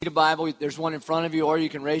A Bible, there's one in front of you, or you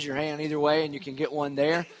can raise your hand either way and you can get one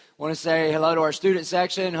there. Want to say hello to our student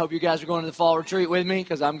section. Hope you guys are going to the fall retreat with me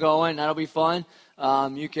because I'm going. That'll be fun.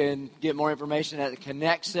 You can get more information at the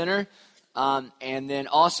Connect Center. And then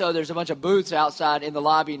also there's a bunch of booths outside in the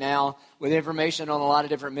lobby now with information on a lot of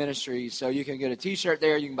different ministries. So you can get a t-shirt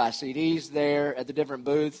there. You can buy CDs there at the different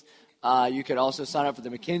booths. You could also sign up for the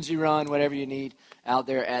McKinsey Run, whatever you need out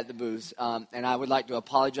there at the booths. And I would like to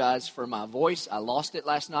apologize for my voice. I lost it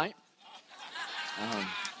last night.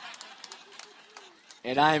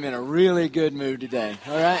 And I am in a really good mood today.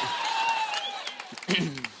 All right?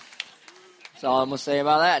 That's all I'm going to say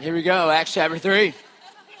about that. Here we go, Acts chapter 3.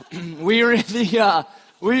 We are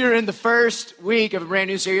in the first week of a brand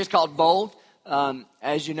new series called Bold.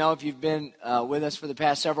 As you know, if you've been with us for the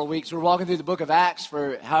past several weeks, we're walking through the book of Acts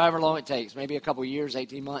for however long it takes, maybe a couple years,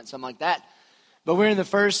 18 months, something like that. But we're in the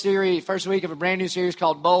first week of a brand new series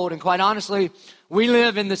called Bold, and quite honestly, we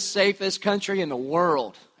live in the safest country in the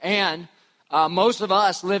world. And most of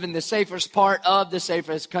us live in the safest part of the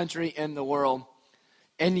safest country in the world.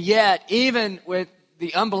 And yet, even with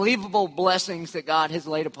the unbelievable blessings that God has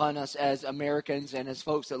laid upon us as Americans and as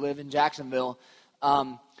folks that live in Jacksonville,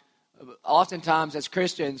 oftentimes as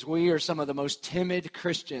Christians, we are some of the most timid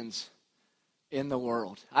Christians in the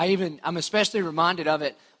world. I'm especially reminded of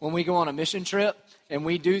it when we go on a mission trip and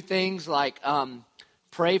we do things like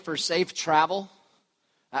pray for safe travel.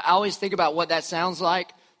 I always think about what that sounds like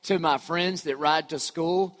to my friends that ride to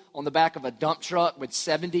school on the back of a dump truck with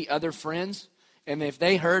 70 other friends. And if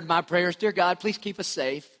they heard my prayers, dear God, please keep us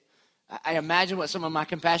safe. I imagine what some of my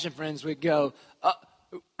compassion friends would go,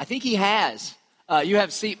 I think he has. You have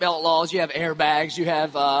seatbelt laws, you have airbags, you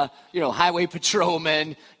have, highway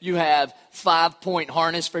patrolmen, you have 5-point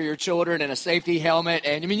harness for your children and a safety helmet.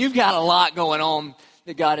 And you've got a lot going on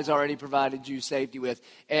that God has already provided you safety with.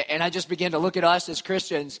 And I just began to look at us as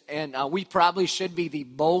Christians, and we probably should be the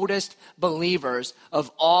boldest believers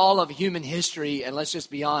of all of human history. And let's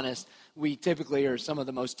just be honest, we typically are some of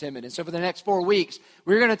the most timid. And so for the next 4 weeks,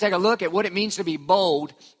 we're going to take a look at what it means to be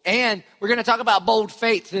bold. And we're going to talk about bold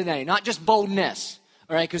faith today, not just boldness.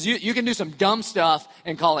 All right, because you can do some dumb stuff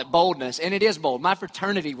and call it boldness. And it is bold. My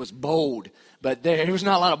fraternity was bold, but there was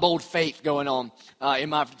not a lot of bold faith going on in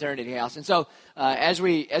my fraternity house. And so as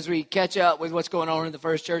we catch up with what's going on in the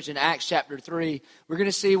first church in Acts chapter 3, we're going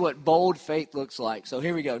to see what bold faith looks like. So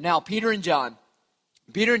here we go. Now, Peter and John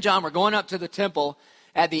were going up to the temple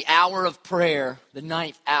at the hour of prayer, the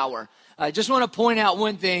 9th hour. I just want to point out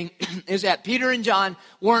one thing, is that Peter and John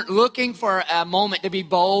weren't looking for a moment to be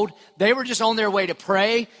bold. They were just on their way to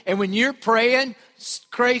pray. And when you're praying,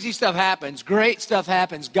 crazy stuff happens. Great stuff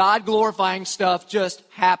happens. God-glorifying stuff just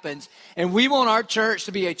happens. And we want our church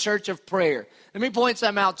to be a church of prayer. Let me point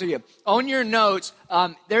something out to you. On your notes,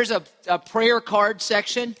 there's a prayer card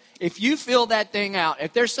section. If you fill that thing out,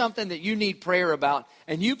 if there's something that you need prayer about,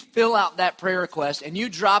 and you fill out that prayer request, and you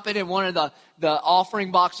drop it in one of the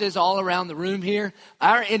offering boxes all around the room here,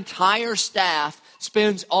 our entire staff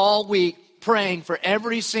spends all week praying for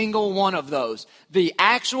every single one of those. The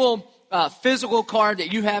actual physical card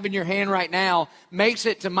that you have in your hand right now makes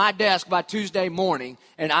it to my desk by Tuesday morning,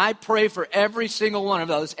 and I pray for every single one of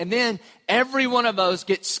those. And then every one of those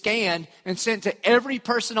gets scanned and sent to every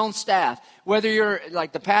person on staff. Whether you're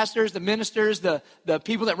like the pastors, the ministers, the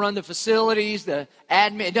people that run the facilities, the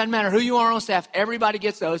admin, it doesn't matter who you are on staff, everybody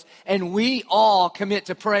gets those. And we all commit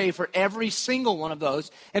to pray for every single one of those.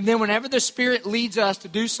 And then whenever the Spirit leads us to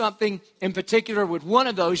do something in particular with one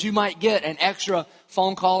of those, you might get an extra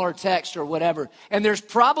phone call or text or whatever. And there's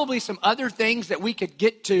probably some other things that we could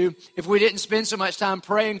get to if we didn't spend so much time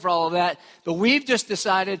praying for all of that. But we've just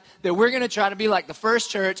decided that we're going to try to be like the first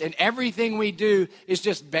church, and everything we do is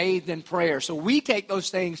just bathed in prayer. So we take those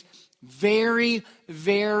things very,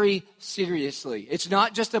 very seriously. It's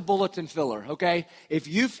not just a bulletin filler, okay? If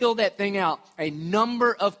you fill that thing out, a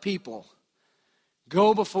number of people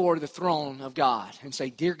go before the throne of God and say,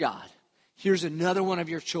 dear God, here's another one of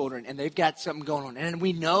your children, and they've got something going on. And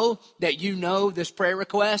we know that you know this prayer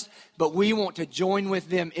request, but we want to join with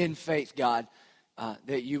them in faith, God,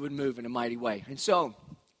 that you would move in a mighty way. And so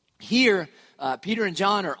here, Peter and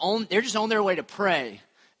John they're just on their way to pray.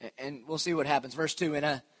 And we'll see what happens. Verse 2,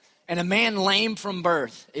 and a man lame from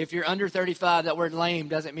birth. If you're under 35, that word lame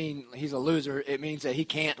doesn't mean he's a loser. It means that he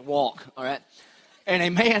can't walk, all right? And a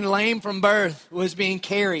man lame from birth was being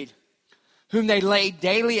carried, whom they laid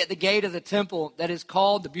daily at the gate of the temple that is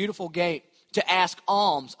called the Beautiful Gate, to ask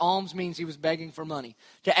alms. Alms means he was begging for money.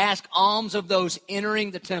 To ask alms of those entering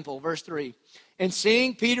the temple. Verse 3. And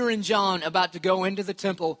seeing Peter and John about to go into the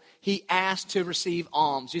temple, he asked to receive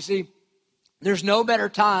alms. You see, There's no better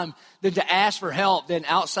time than to ask for help than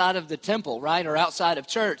outside of the temple, right, or outside of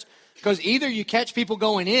church. Because either you catch people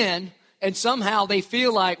going in, and somehow they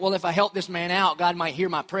feel like, well, if I help this man out, God might hear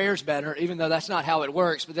my prayers better, even though that's not how it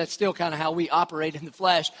works, but that's still kind of how we operate in the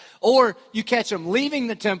flesh. Or you catch them leaving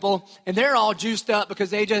the temple, and they're all juiced up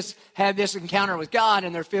because they just had this encounter with God,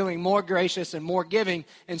 and they're feeling more gracious and more giving.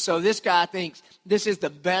 And so this guy thinks, this is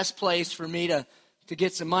the best place for me to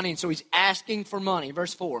get some money. And so he's asking for money.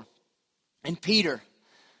 Verse 4. And Peter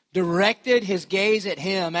directed his gaze at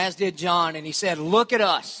him, as did John, and he said, look at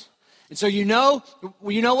us. And so you know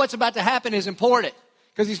what's about to happen is important.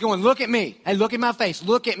 Because he's going, look at me. Hey, look at my face.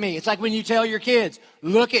 Look at me. It's like when you tell your kids,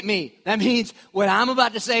 look at me. That means what I'm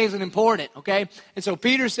about to say is important, okay? And so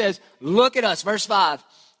Peter says, look at us. Verse 5.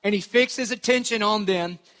 And he fixed his attention on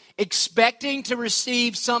them, expecting to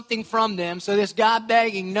receive something from them. So this guy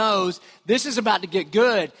begging knows this is about to get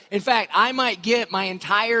good. In fact, I might get my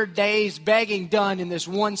entire day's begging done in this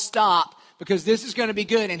one stop because this is going to be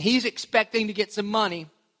good. And he's expecting to get some money.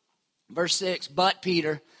 Verse 6, but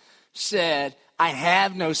Peter said, I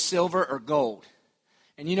have no silver or gold.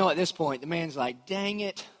 And you know, at this point, the man's like, dang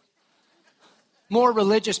it. More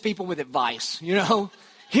religious people with advice, you know.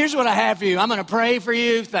 Here's what I have for you. I'm going to pray for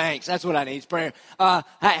you. Thanks. That's what I need, is prayer. How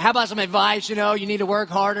about some advice? You know, you need to work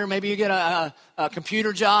harder. Maybe you get a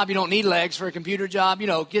computer job. You don't need legs for a computer job. You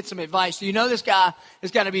know, get some advice. So you know this guy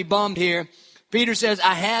is going to be bummed here. Peter says,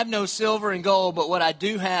 I have no silver and gold, but what I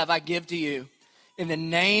do have, I give to you. In the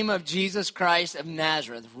name of Jesus Christ of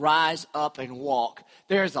Nazareth, rise up and walk.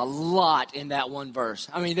 There's a lot in that one verse.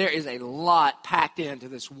 I mean, there is a lot packed into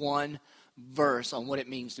this one verse on what it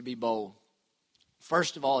means to be bold.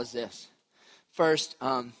 First of all is this. First,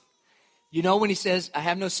 you know when he says, I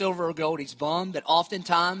have no silver or gold, he's bummed that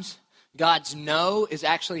oftentimes God's no is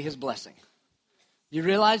actually his blessing. You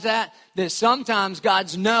realize that? That sometimes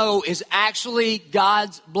God's no is actually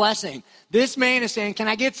God's blessing. This man is saying, can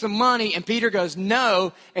I get some money? And Peter goes,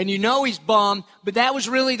 no. And you know he's bummed, but that was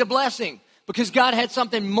really the blessing because God had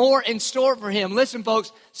something more in store for him. Listen,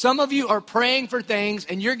 folks, some of you are praying for things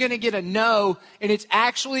and you're going to get a no, and it's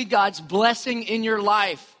actually God's blessing in your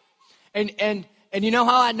life. And you know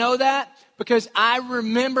how I know that? Because I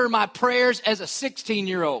remember my prayers as a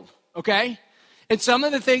 16-year-old, okay? And some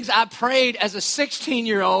of the things I prayed as a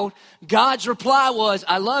 16-year-old, God's reply was,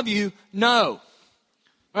 I love you, no.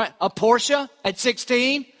 Right? A Porsche at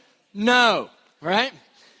 16? No. Right?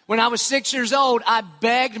 When I was 6 years old, I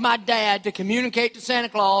begged my dad to communicate to Santa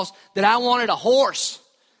Claus that I wanted a horse.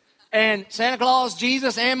 And Santa Claus,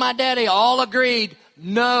 Jesus, and my daddy all agreed,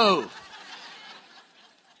 no.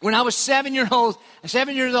 When I was 7 years old,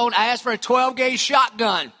 I asked for a 12-gauge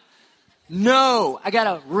shotgun. No, I got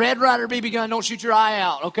a Red Ryder BB gun. Don't shoot your eye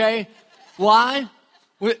out, okay? Why?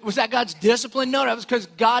 Was that God's discipline? No, that was because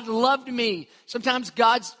God loved me. Sometimes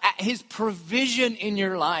his provision in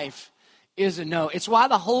your life is a no. It's why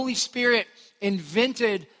the Holy Spirit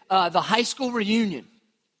invented the high school reunion.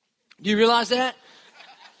 Do you realize that?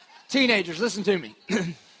 Teenagers, listen to me.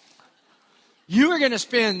 You are going to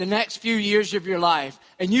spend the next few years of your life,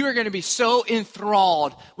 and you are going to be so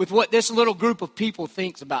enthralled with what this little group of people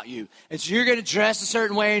thinks about you. And so you're going to dress a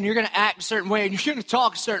certain way, and you're going to act a certain way, and you're going to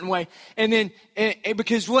talk a certain way. And then,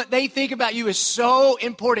 because what they think about you is so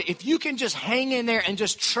important, if you can just hang in there and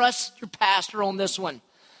just trust your pastor on this one.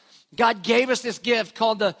 God gave us this gift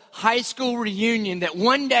called the high school reunion, that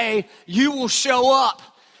one day you will show up,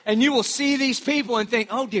 and you will see these people and think,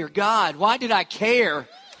 oh, dear God, why did I care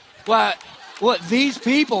what these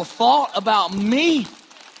people thought about me?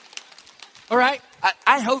 All right?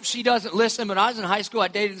 I hope she doesn't listen, but when I was in high school, I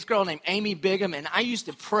dated this girl named Amy Bigham, and I used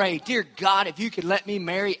to pray, dear God, if you could let me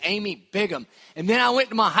marry Amy Bigham. And then I went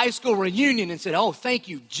to my high school reunion and said, oh, thank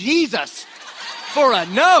you, Jesus, for a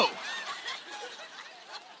no.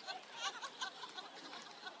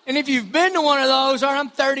 And if you've been to one of those, or I'm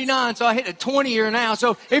 39, so I hit a 20 year now.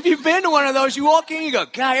 So if you've been to one of those, you walk in and you go,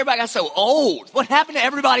 God, everybody got so old. What happened to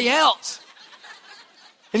everybody else?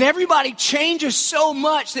 And everybody changes so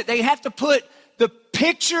much that they have to put the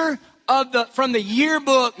picture from the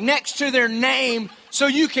yearbook next to their name so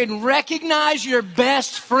you can recognize your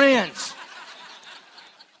best friends.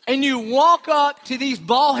 And you walk up to these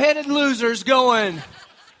bald-headed losers going,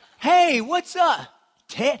 hey, what's up?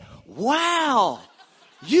 Wow,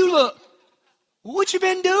 you look, what you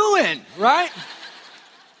been doing, right?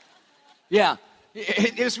 Yeah,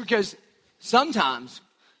 it's because sometimes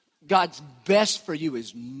God's best for you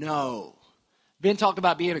is no. Ben talked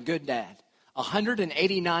about being a good dad.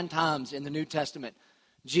 189 times in the New Testament,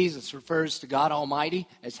 Jesus refers to God Almighty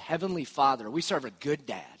as Heavenly Father. We serve a good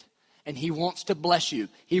dad. and he wants to bless you.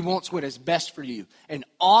 He wants what is best for you. And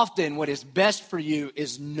often what is best for you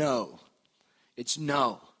is no. It's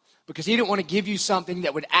no. Because he didn't want to give you something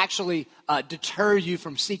that would actually deter you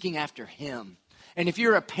from seeking after him. And if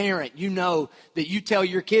you're a parent, you know that you tell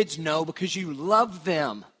your kids no because you love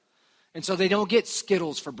them. And so they don't get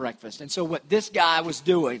Skittles for breakfast. And so what this guy was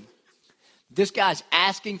doing, this guy's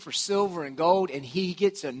asking for silver and gold, and he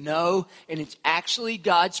gets a no, and it's actually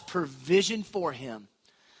God's provision for him.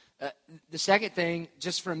 The second thing,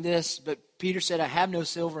 just from this, but Peter said, I have no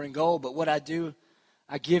silver and gold, but what I do,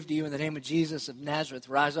 I give to you in the name of Jesus of Nazareth,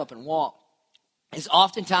 rise up and walk. Is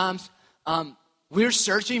oftentimes we're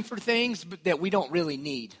searching for things that we don't really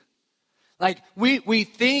need. Like, we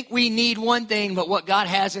think we need one thing, but what God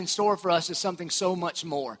has in store for us is something so much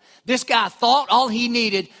more. This guy thought all he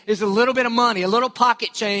needed is a little bit of money, a little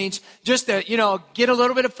pocket change, just to, get a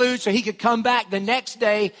little bit of food so he could come back the next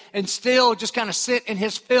day and still just kind of sit in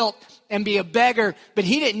his filth and be a beggar. But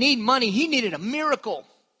he didn't need money. He needed a miracle.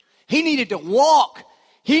 He needed to walk.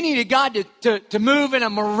 He needed God to move in a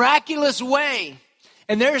miraculous way.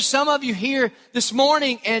 And there's some of you here this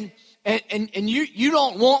morning, and you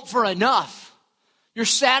don't want for enough. You're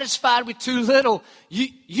satisfied with too little.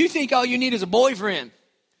 You think all you need is a boyfriend.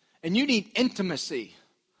 And you need intimacy.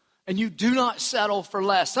 And you do not settle for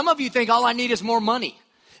less. Some of you think all I need is more money.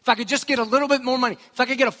 If I could just get a little bit more money. If I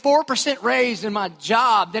could get a 4% raise in my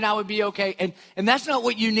job, then I would be okay. And that's not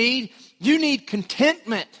what you need. You need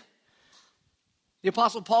contentment. The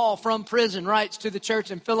Apostle Paul from prison writes to the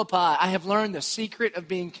church in Philippi, I have learned the secret of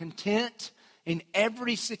being content in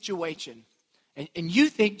every situation. And you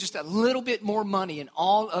think just a little bit more money and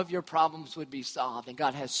all of your problems would be solved. And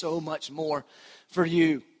God has so much more for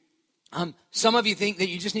you. Some of you think that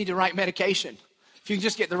you just need the right medication. If you can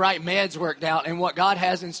just get the right meds worked out. And what God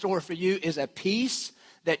has in store for you is a peace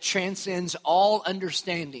that transcends all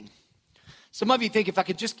understanding. Some of you think if I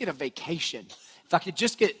could just get a vacation, if I could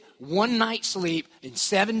just get one night's sleep and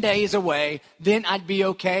 7 days away, then I'd be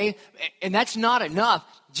okay. And that's not enough.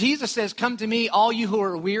 Jesus says, come to me, all you who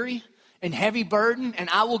are weary and heavy burden, and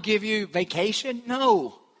I will give you vacation.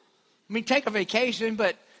 No. I mean, take a vacation,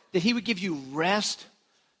 but that he would give you rest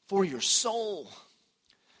for your soul.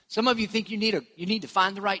 Some of you think you need to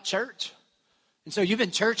find the right church. And so you've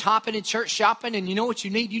been church hopping and church shopping, and you know what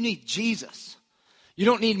you need? You need Jesus. You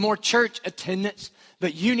don't need more church attendance,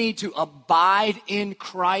 but you need to abide in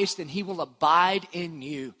Christ, and he will abide in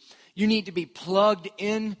you. You need to be plugged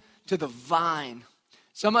in to the vine.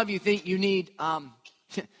 Some of you think you need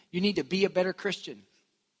to be a better Christian.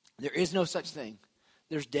 There is no such thing.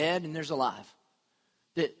 There's dead and there's alive.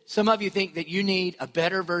 That some of you think that you need a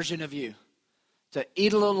better version of you. To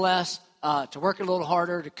eat a little less, to work a little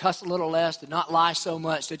harder, to cuss a little less, to not lie so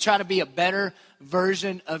much, to try to be a better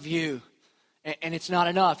version of you. And it's not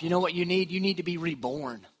enough. You know what you need? You need to be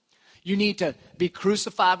reborn. You need to be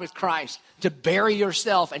crucified with Christ, to bury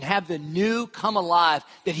yourself and have the new come alive,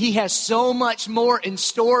 that he has so much more in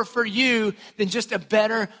store for you than just a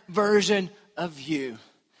better version of you.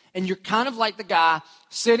 And you're kind of like the guy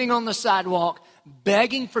sitting on the sidewalk,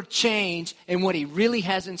 begging for change, and what he really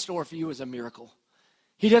has in store for you is a miracle.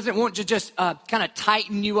 He doesn't want to just kind of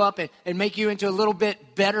tighten you up and make you into a little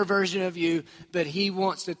bit better version of you, but he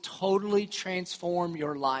wants to totally transform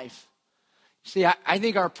your life. See, I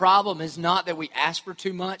think our problem is not that we ask for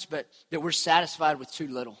too much, but that we're satisfied with too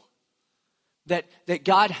little. That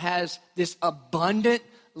God has this abundant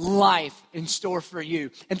life in store for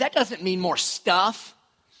you. And that doesn't mean more stuff.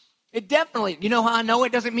 It definitely, you know how I know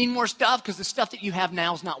it doesn't mean more stuff? Because the stuff that you have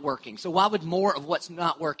now is not working. So why would more of what's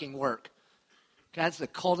not working work? That's the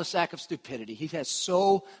cul-de-sac of stupidity. He has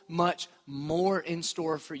so much more in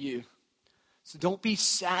store for you. So don't be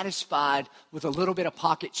satisfied with a little bit of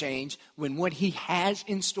pocket change when what he has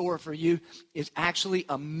in store for you is actually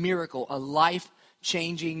a miracle, a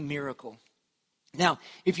life-changing miracle. Now,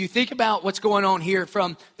 if you think about what's going on here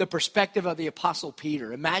from the perspective of the Apostle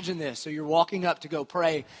Peter, imagine this. So you're walking up to go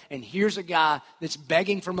pray, and here's a guy that's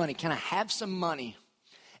begging for money. Can I have some money?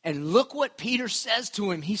 And look what Peter says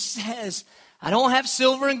to him. He says, I don't have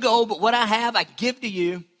silver and gold, but what I have I give to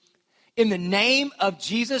you. In the name of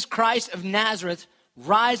Jesus Christ of Nazareth,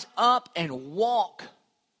 rise up and walk.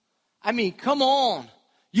 I mean, come on.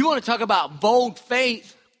 You want to talk about bold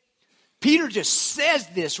faith? Peter just says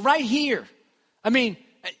this right here. I mean,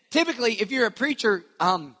 typically, if you're a preacher,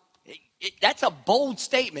 that's a bold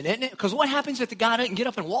statement, isn't it? Because what happens if the guy doesn't get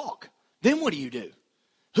up and walk? Then what do?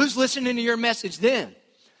 Who's listening to your message then?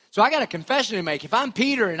 So I got a confession to make. If I'm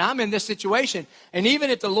Peter and I'm in this situation, and even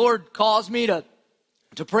if the Lord calls me to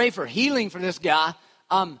pray for healing for this guy,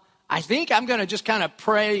 I think I'm going to just kind of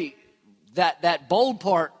pray that bold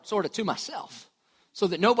part sort of to myself so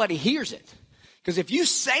that nobody hears it. Because if you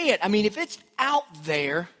say it, I mean, if it's out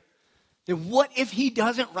there, then what if he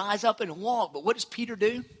doesn't rise up and walk? But what does Peter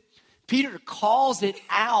do? Peter calls it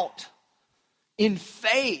out in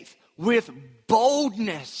faith with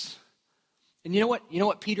boldness. And you know what? You know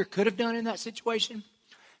what Peter could have done in that situation?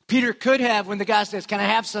 Peter could have, when the guy says, can I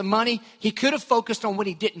have some money? He could have focused on what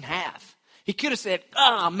he didn't have. He could have said,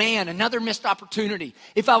 oh man, another missed opportunity.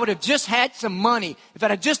 If I would have just had some money, if I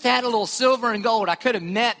had just had a little silver and gold, I could have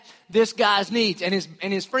met this guy's needs. And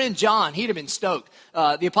his friend John, he'd have been stoked.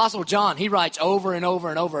 The Apostle John, he writes over and over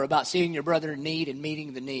and over about seeing your brother in need and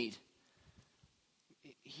meeting the need.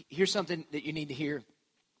 Here's something that you need to hear.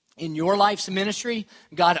 In your life's ministry,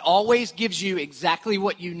 God always gives you exactly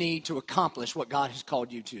what you need to accomplish what God has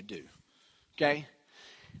called you to do. Okay?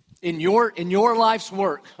 In your life's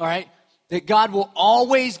work, all right, that God will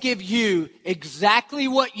always give you exactly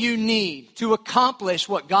what you need to accomplish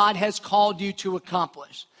what God has called you to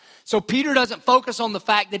accomplish. So Peter doesn't focus on the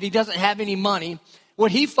fact that he doesn't have any money.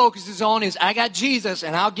 What he focuses on is, I got Jesus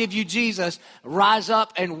and I'll give you Jesus. Rise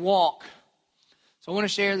up and walk. So I want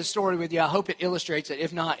to share the story with you. I hope it illustrates it.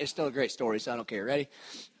 If not, it's still a great story, so I don't care. Ready?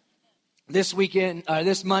 This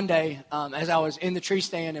Monday, as I was in the tree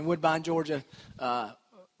stand in Woodbine, Georgia,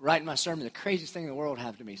 writing my sermon, the craziest thing in the world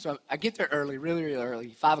happened to me. So I get there early, really, really early,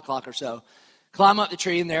 5 o'clock or so. Climb up the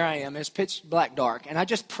tree, and there I am. It's pitch black dark. And I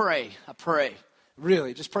just pray. I pray.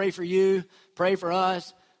 Really, just pray for you. Pray for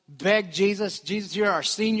us. Beg Jesus. Jesus, you're our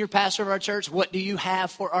senior pastor of our church. What do you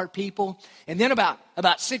have for our people? And then about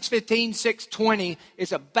 6:15, 6:20,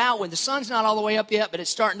 it's about when the sun's not all the way up yet, but it's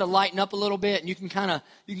starting to lighten up a little bit, and you can kind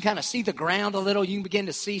of see the ground a little. You can begin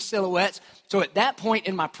to see silhouettes. So at that point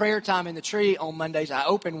in my prayer time in the tree on Mondays, I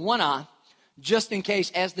open one eye just in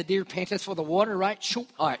case, as the deer panteth for the water, right?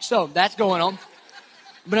 All right, so that's going on.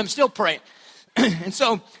 But I'm still praying. And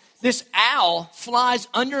so this owl flies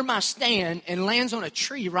under my stand and lands on a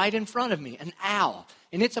tree right in front of me, an owl.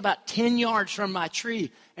 And it's about 10 yards from my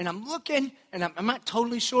tree. And I'm looking, and I'm not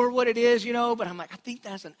totally sure what it is, but I'm like, I think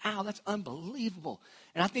that's an owl. That's unbelievable.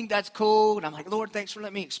 And I think that's cool. And I'm like, Lord, thanks for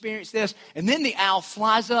letting me experience this. And then the owl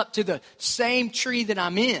flies up to the same tree that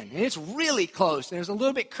I'm in. And it's really close. And it's a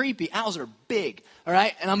little bit creepy. Owls are big, all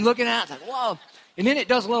right? And I'm looking out, it's like, whoa. And then it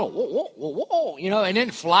does a little whoa, whoa, whoa, whoa, and then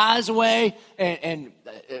it flies away. And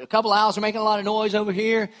a couple owls are making a lot of noise over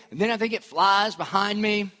here. And then I think it flies behind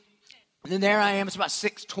me. And then there I am. It's about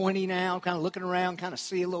 6:20 now. Kind of looking around, kind of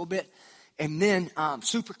see a little bit. And then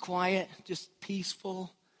super quiet, just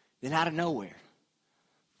peaceful. Then out of nowhere,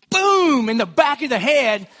 boom, in the back of the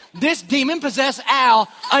head, this demon-possessed owl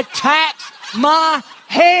attacks my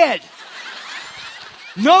head.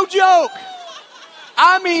 No joke.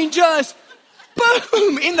 I mean, just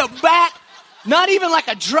boom, in the back. Not even like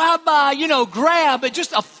a drive-by, grab, but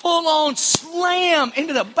just a full-on slam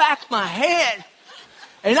into the back of my head.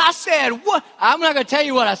 And I said, what? I'm not going to tell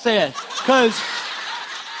you what I said, because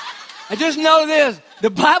I just know this. The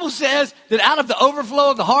Bible says that out of the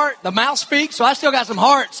overflow of the heart, the mouth speaks. So I still got some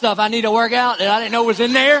heart stuff I need to work out that I didn't know was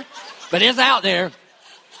in there, but it's out there.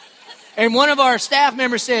 And one of our staff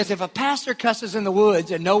members says, if a pastor cusses in the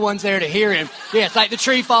woods and no one's there to hear him, yeah, it's like the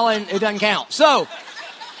tree falling, it doesn't count. So,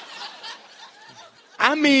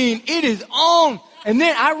 I mean, it is on. And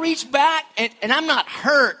then I reach back, and I'm not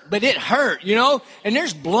hurt, but it hurt, And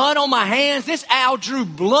there's blood on my hands. This owl drew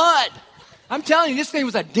blood. I'm telling you, this thing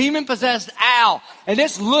was a demon-possessed owl. And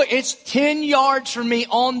it's 10 yards from me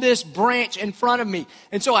on this branch in front of me.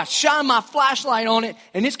 And so I shine my flashlight on it,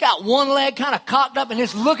 and it's got one leg kind of cocked up, and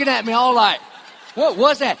it's looking at me all like, what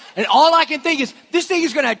was that? And all I can think is, this thing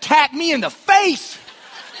is going to attack me in the face.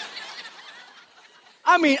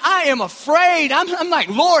 I mean, I am afraid. I'm like,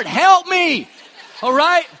 Lord, help me. All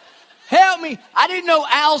right? Help me. I didn't know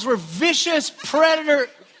owls were vicious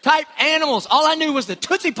predator-type animals. All I knew was the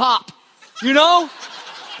Tootsie Pop.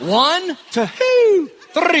 1, 2,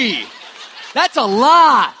 3. That's a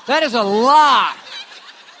lie. That is a lie.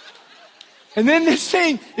 And then this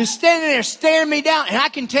thing is standing there staring me down. And I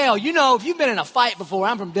can tell, if you've been in a fight before,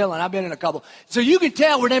 I'm from Dillon, I've been in a couple. So you can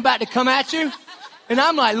tell when they're about to come at you. And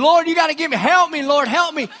I'm like, Lord, you got to give me, help me, Lord,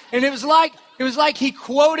 help me. And it was like he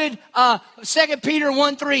quoted 2 Peter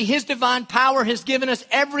 1:3. His divine power has given us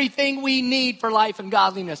everything we need for life and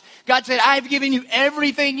godliness. God said, I have given you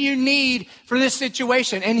everything you need for this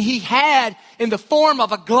situation. And he had in the form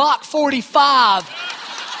of a Glock 45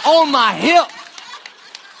 on my hip.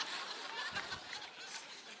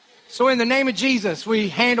 So in the name of Jesus, we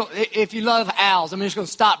handle, if you love owls, I'm just going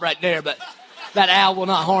to stop right there, but that owl will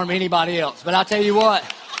not harm anybody else. But I'll tell you what.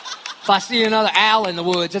 If I see another owl in the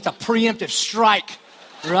woods, it's a preemptive strike,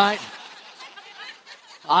 right?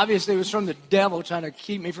 Obviously, it was from the devil trying to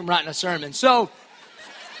keep me from writing a sermon. So,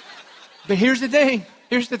 but here's the thing.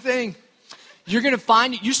 Here's the thing. You're going to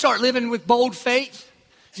find, you start living with bold faith.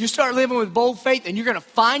 You start living with bold faith, and you're going to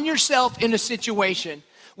find yourself in a situation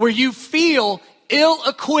where you feel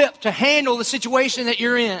ill-equipped to handle the situation that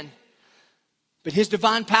you're in. But his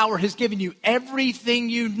divine power has given you everything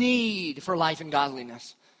you need for life and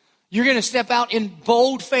godliness. You're going to step out in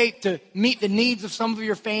bold faith to meet the needs of some of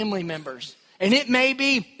your family members. And it may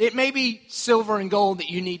be silver and gold that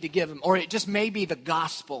you need to give them, or it just may be the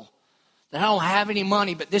gospel. That I don't have any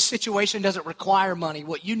money, but this situation doesn't require money.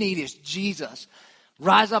 What you need is Jesus.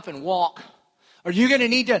 Rise up and walk. Or you're going to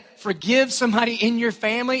need to forgive somebody in your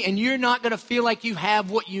family, and you're not going to feel like you have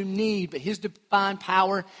what you need, but his divine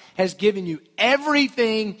power has given you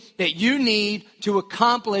everything that you need to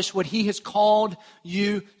accomplish what he has called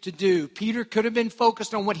you to do. Peter could have been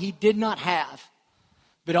focused on what he did not have,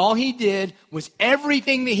 but all he did was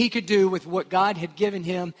everything that he could do with what God had given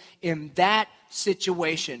him in that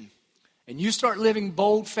situation. And you start living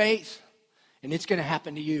bold faith, and it's going to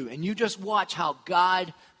happen to you. And you just watch how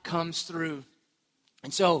God comes through.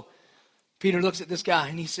 And so Peter looks at this guy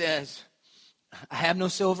and he says, I have no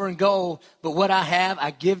silver and gold, but what I have I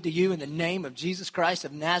give to you in the name of Jesus Christ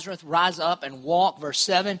of Nazareth. Rise up and walk. Verse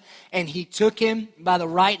 7, and he took him by the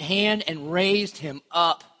right hand and raised him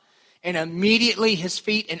up. And immediately his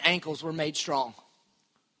feet and ankles were made strong.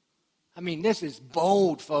 I mean, this is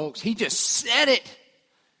bold, folks. He just said it.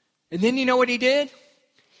 And then you know what he did?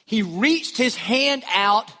 He reached his hand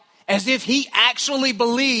out as if he actually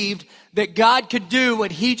believed that God could do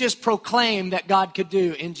what he just proclaimed that God could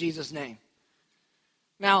do in Jesus' name.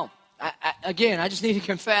 Now, I just need to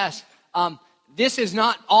confess, this has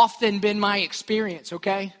not often been my experience,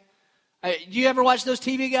 okay? Do you ever watch those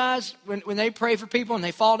TV guys when they pray for people and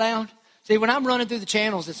they fall down? See, when I'm running through the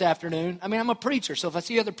channels this afternoon, I mean, I'm a preacher, so if I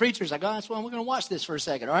see other preachers, I go, that's why we're going to watch this for a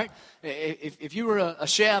second, all right? If you were a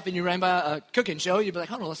chef and you ran by a cooking show, you'd be like,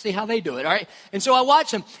 hold on, let's see how they do it, all right? And so I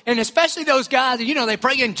watch them, and especially those guys, you know, they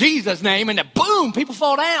pray in Jesus' name, and then boom, people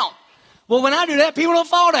fall down. Well, when I do that, people don't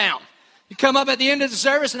fall down. You come up at the end of the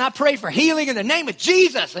service, and I pray for healing in the name of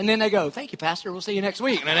Jesus, and then they go, thank you, Pastor, we'll see you next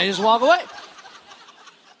week, and then they just walk away.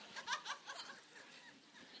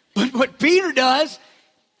 But what Peter does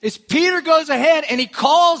is Peter goes ahead and he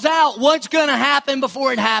calls out what's going to happen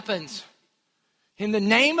before it happens. In the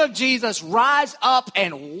name of Jesus, rise up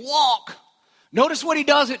and walk. Notice what he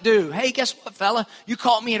doesn't do. Hey, guess what, fella? You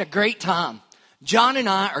caught me at a great time. John and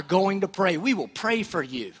I are going to pray. We will pray for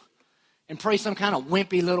you. And pray some kind of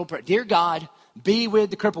wimpy little prayer. Dear God, be with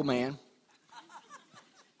the crippled man.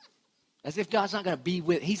 As if God's not going to be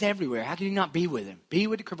with, he's everywhere. How can you not be with him? Be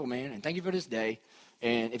with the crippled man, and thank you for this day.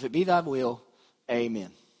 And if it be thy will, amen.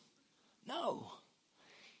 No.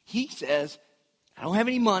 He says, I don't have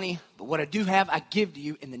any money, but what I do have, I give to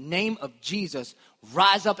you in the name of Jesus.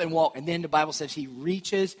 Rise up and walk. And then the Bible says he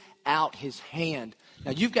reaches out his hand.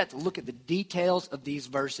 Now, you've got to look at the details of these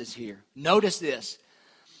verses here. Notice this.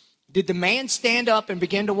 Did the man stand up and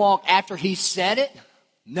begin to walk after he said it?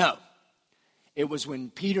 No. It was when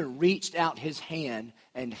Peter reached out his hand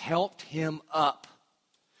and helped him up.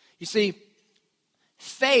 You see,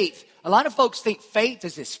 faith, a lot of folks think faith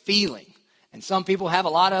is this feeling. And some people have a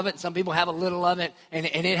lot of it, and some people have a little of it. And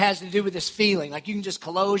it has to do with this feeling. Like you can just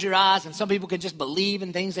close your eyes, and some people can just believe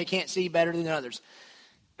in things they can't see better than others.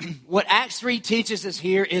 What Acts 3 teaches us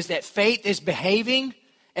here is that faith is behaving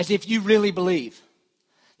as if you really believe.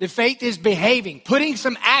 The faith is behaving, putting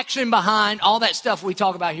some action behind all that stuff we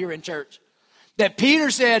talk about here in church. That Peter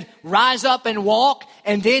said, rise up and walk,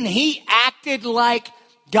 and then he acted like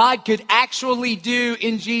God could actually do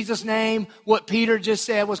in Jesus' name what Peter just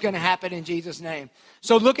said was going to happen in Jesus' name.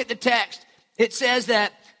 So look at the text. It says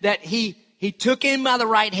that he took him by the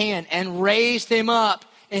right hand and raised him up.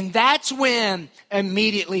 And that's when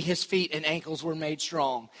immediately his feet and ankles were made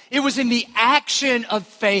strong. It was in the action of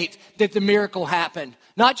faith that the miracle happened,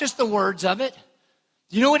 not just the words of it.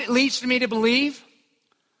 You know what it leads me to believe?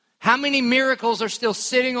 How many miracles are still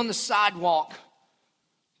sitting on the sidewalk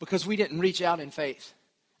because we didn't reach out in faith?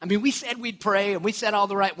 I mean, we said we'd pray, and we said all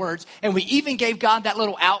the right words, and we even gave God that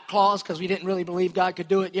little out clause because we didn't really believe God could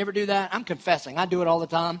do it. You ever do that? I'm confessing. I do it all the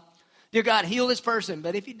time. Dear God, heal this person,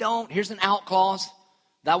 but if you don't, here's an out clause.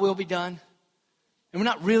 Thy will be done. And we're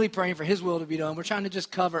not really praying for his will to be done. We're trying to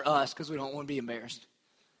just cover us because we don't want to be embarrassed.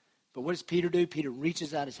 But what does Peter do? Peter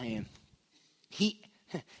reaches out his hand. He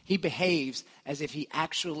behaves as if he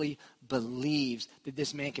actually believes that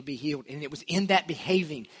this man could be healed. And it was in that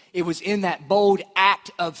behaving, it was in that bold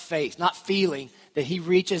act of faith, not feeling, that he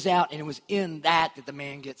reaches out, and it was in that the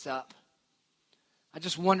man gets up. I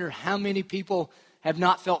just wonder how many people have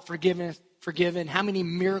not felt forgiven? How many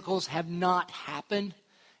miracles have not happened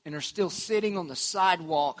and are still sitting on the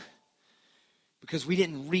sidewalk because we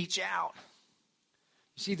didn't reach out?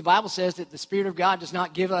 You see, the Bible says that the Spirit of God does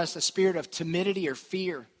not give us a spirit of timidity or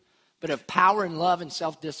fear, but of power and love and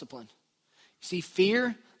self-discipline. You see,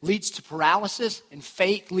 fear leads to paralysis and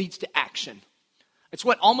faith leads to action. It's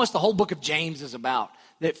what almost the whole book of James is about,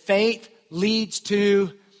 that faith leads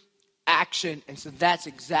to action. And so that's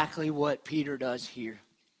exactly what Peter does here,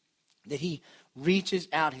 that he reaches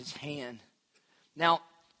out his hand. Now,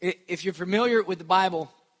 if you're familiar with the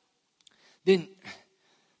Bible, then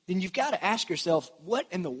you've got to ask yourself, what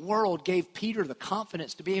in the world gave Peter the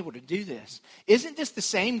confidence to be able to do this? Isn't this the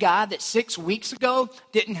same guy that 6 weeks ago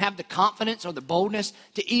didn't have the confidence or the boldness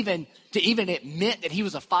to even admit that he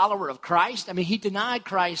was a follower of Christ? I mean, he denied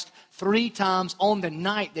Christ 3 times on the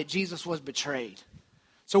night that Jesus was betrayed.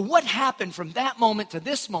 So what happened from that moment to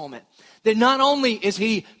this moment? That not only is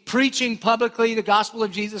he preaching publicly the gospel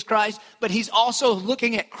of Jesus Christ, but he's also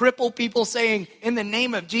looking at crippled people saying, in the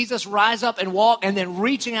name of Jesus, rise up and walk, and then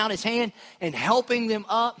reaching out his hand and helping them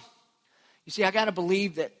up. You see, I got to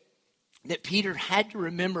believe that Peter had to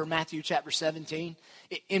remember Matthew chapter 17.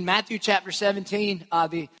 In Matthew chapter 17,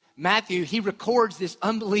 Matthew, he records this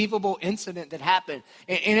unbelievable incident that happened.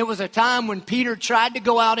 And it was a time when Peter tried to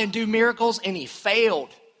go out and do miracles and he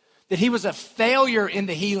failed. That he was a failure in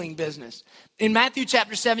the healing business. In Matthew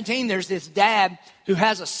chapter 17, there's this dad who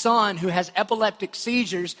has a son who has epileptic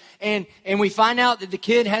seizures. And we find out that the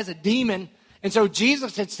kid has a demon. And so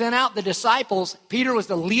Jesus had sent out the disciples. Peter was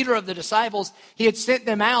the leader of the disciples. He had sent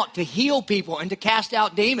them out to heal people and to cast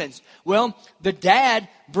out demons. Well, the dad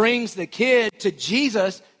brings the kid to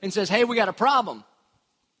Jesus and says, hey, we got a problem.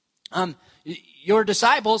 Your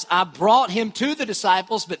disciples, I brought him to the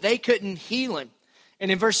disciples, but they couldn't heal him. And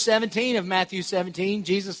in verse 17 of Matthew 17,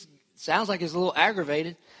 Jesus sounds like he's a little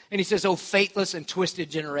aggravated. And he says, oh, faithless and twisted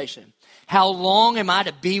generation. How long am I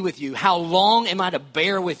to be with you? How long am I to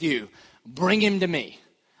bear with you? Bring him to me.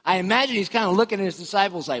 I imagine he's kind of looking at his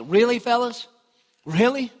disciples like, really, fellas?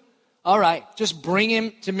 Really? All right, just bring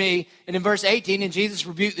him to me. And in verse 18, and Jesus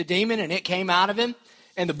rebuked the demon, and it came out of him.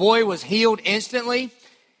 And the boy was healed instantly.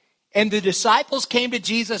 And the disciples came to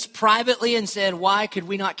Jesus privately and said, why could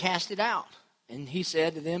we not cast it out? And he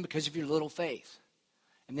said to them, because of your little faith.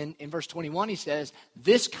 And then in verse 21, he says,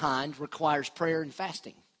 this kind requires prayer and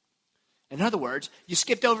fasting. In other words, you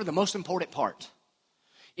skipped over the most important part.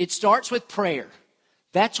 It starts with prayer.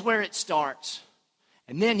 That's where it starts.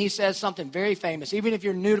 And then he says something very famous. Even if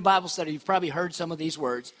you're new to Bible study, you've probably heard some of these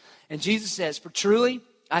words. And Jesus says, for truly,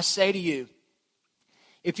 I say to you,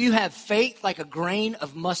 if you have faith like a grain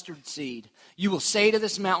of mustard seed, you will say to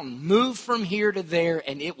this mountain, move from here to there,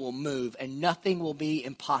 and it will move, and nothing will be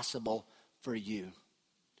impossible for you.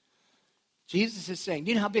 Jesus is saying, do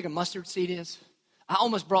you know how big a mustard seed is? I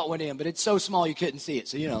almost brought one in, but it's so small you couldn't see it.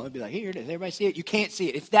 So, it'd be like, here it is. Everybody see it? You can't see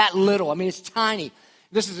it. It's that little. I mean, it's tiny.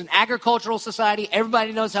 This is an agricultural society.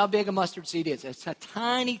 Everybody knows how big a mustard seed is. It's a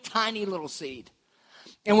tiny, tiny little seed.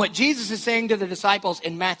 And what Jesus is saying to the disciples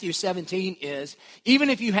in Matthew 17 is,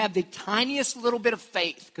 even if you have the tiniest little bit of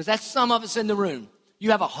faith, because that's some of us in the room,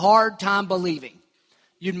 you have a hard time believing,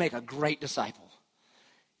 you'd make a great disciple.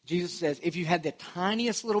 Jesus says, if you had the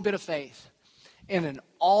tiniest little bit of faith in an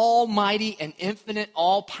almighty and infinite,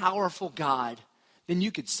 all-powerful God, then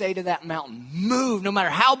you could say to that mountain, move. No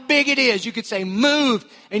matter how big it is, you could say, move.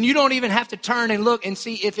 And you don't even have to turn and look and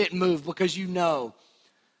see if it moved, because you know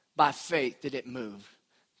by faith that it moved.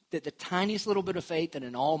 That the tiniest little bit of faith in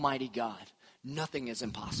an almighty God, nothing is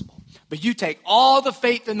impossible. But you take all the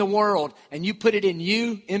faith in the world and you put it in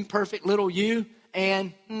you, imperfect little you,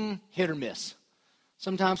 and hit or miss.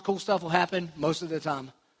 Sometimes cool stuff will happen, most of the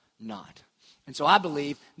time not. And so I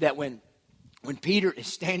believe that when Peter is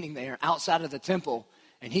standing there outside of the temple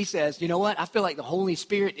and he says, you know what, I feel like the Holy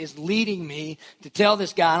Spirit is leading me to tell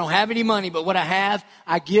this guy, I don't have any money, but what I have,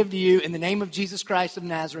 I give to you in the name of Jesus Christ of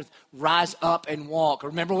Nazareth, rise up and walk.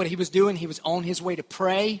 Remember what he was doing? He was on his way to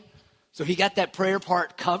pray. So he got that prayer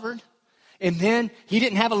part covered. And then he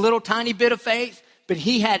didn't have a little tiny bit of faith, but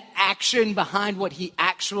he had action behind what he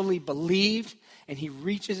actually believed. And he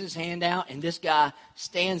reaches his hand out and this guy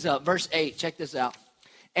stands up. Verse 8, check this out.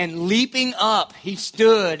 And leaping up, he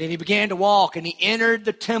stood and he began to walk and he entered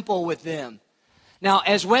the temple with them. Now,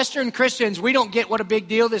 as Western Christians, we don't get what a big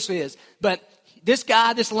deal this is. But this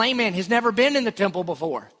guy, this layman, has never been in the temple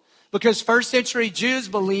before. Because first century Jews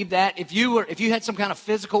believed that if you had some kind of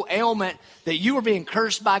physical ailment, that you were being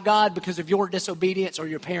cursed by God because of your disobedience or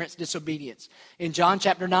your parents' disobedience. In John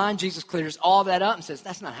chapter 9, Jesus clears all that up and says,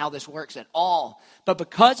 that's not how this works at all. But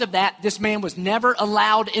because of that, this man was never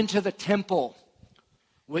allowed into the temple.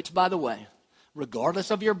 which, by the way, regardless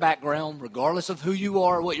of your background, regardless of who you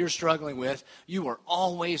are, what you're struggling with, you are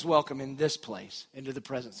always welcome in this place, into the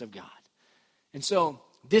presence of God. And so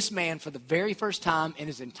this man, for the very first time in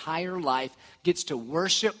his entire life, gets to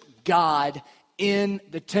worship God in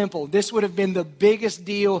the temple. This would have been the biggest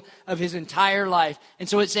deal of his entire life. And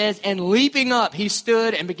so it says, and leaping up, he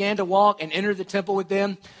stood and began to walk and enter the temple with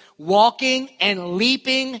them, walking and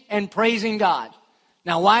leaping and praising God.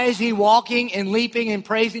 Now, why is he walking and leaping and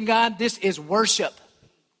praising God? This is worship.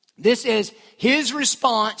 This is his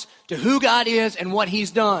response to who God is and what he's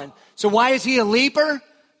done. So why is he a leaper?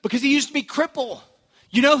 Because he used to be crippled.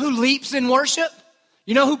 You know who leaps in worship?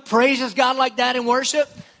 You know who praises God like that in worship?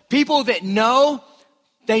 People that know,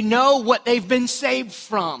 they know what they've been saved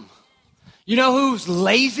from. You know who's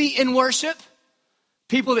lazy in worship?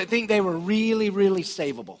 People that think they were really, really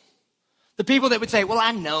savable. The people that would say, well,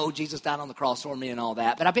 I know Jesus died on the cross for me and all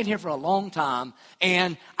that, but I've been here for a long time,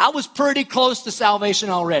 and I was pretty close to salvation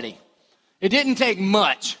already. It didn't take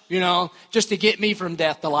much, just to get me from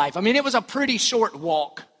death to life. I mean, it was a pretty short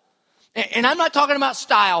walk. And I'm not talking about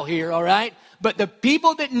style here, all right? But the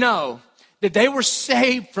people that know that they were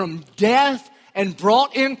saved from death and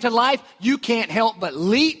brought into life, you can't help but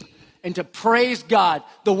leap and to praise God.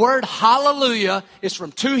 The word hallelujah is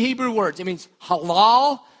from two Hebrew words. It means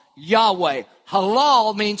halal, Yahweh.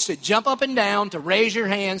 Halal means to jump up and down, to raise your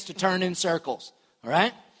hands, to turn in circles. All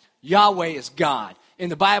right? Yahweh is God. In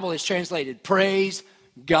the Bible, it's translated praise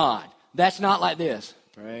God. That's not like this.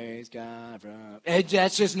 Praise God.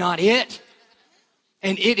 That's just not it.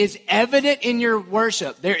 And it is evident in your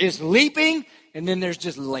worship. There is leaping, and then there's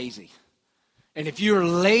just lazy. And if you're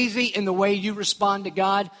lazy in the way you respond to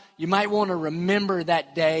God, you might want to remember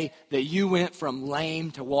that day that you went from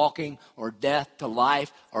lame to walking, or deaf to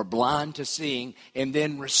life, or blind to seeing, and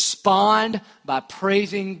then respond by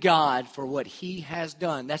praising God for what he has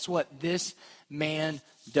done. That's what this man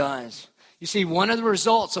does. You see, one of the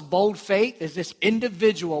results of bold faith is this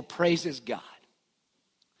individual praises God.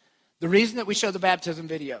 The reason that we show the baptism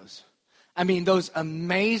videos, I mean, those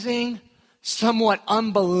amazing, somewhat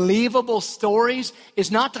unbelievable stories, is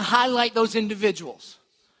not to highlight those individuals,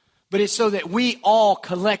 but it's so that we all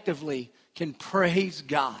collectively can praise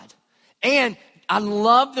God. And I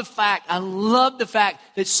love the fact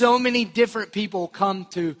that so many different people come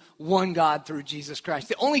to one God through Jesus Christ.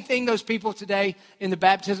 The only thing those people today in the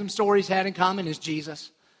baptism stories had in common is Jesus.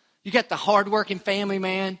 You got the hardworking family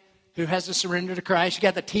man who has to surrender to Christ. You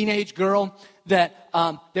got the teenage girl that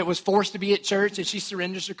was forced to be at church and she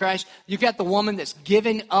surrenders to Christ. You got the woman that's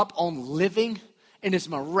given up on living and is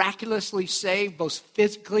miraculously saved both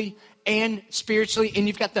physically and spiritually. And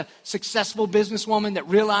you've got the successful businesswoman that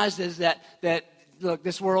realizes that look,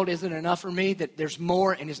 this world isn't enough for me, that there's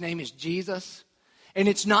more, and his name is Jesus. And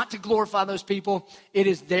it's not to glorify those people. It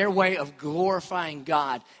is their way of glorifying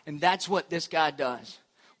God. And that's what this guy does.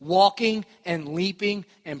 Walking and leaping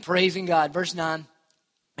and praising God. Verse 9.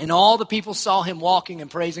 And all the people saw him walking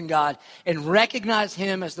and praising God and recognized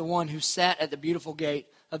him as the one who sat at the beautiful gate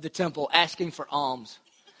of the temple asking for alms.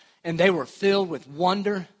 And they were filled with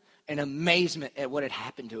wonder and amazement at what had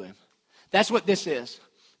happened to him. That's what this is.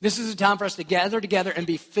 This is a time for us to gather together and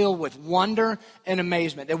be filled with wonder and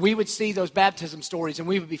amazement. That we would see those baptism stories and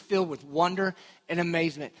we would be filled with wonder and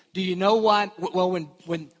amazement. Do you know why? Well,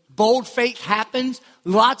 when bold faith happens,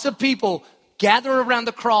 lots of people gather around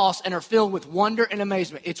the cross and are filled with wonder and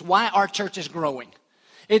amazement. It's why our church is growing.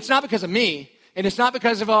 It's not because of me, and it's not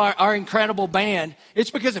because of our incredible band. It's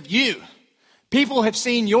because of you. People have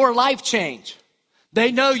seen your life change.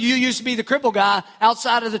 They know you used to be the crippled guy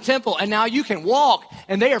outside of the temple, and now you can walk,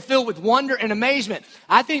 and they are filled with wonder and amazement.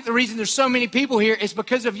 I think the reason there's so many people here is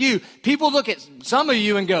because of you. People look at some of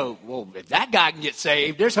you and go, well, if that guy can get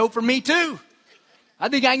saved, there's hope for me too. I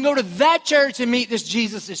think I can go to that church and meet this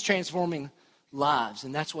Jesus that's transforming lives,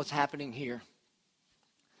 and that's what's happening here.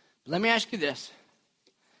 But let me ask you this.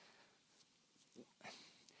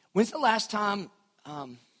 When's the last time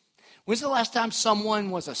someone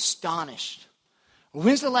was astonished?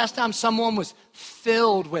 When's the last time someone was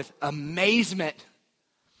filled with amazement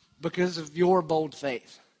because of your bold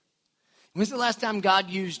faith? When's the last time God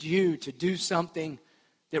used you to do something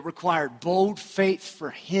that required bold faith for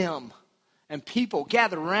him? And people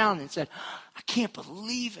gathered around and said, I can't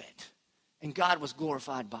believe it. And God was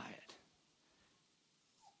glorified by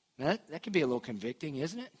it. That could be a little convicting,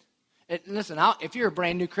 isn't it? Listen, if you're a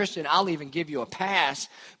brand new Christian, I'll even give you a pass.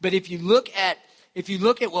 But if you look at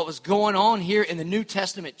what was going on here in the New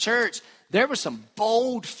Testament church, there was some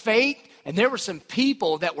bold faith, and there were some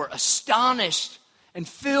people that were astonished and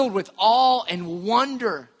filled with awe and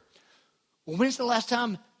wonder. Well, when's the last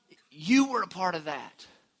time you were a part of that?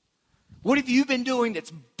 What have you been doing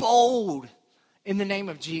that's bold in the name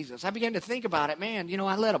of Jesus? I began to think about it. Man,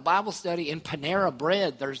 I led a Bible study in Panera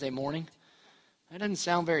Bread Thursday morning. That doesn't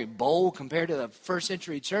sound very bold compared to the first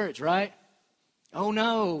century church, right? Oh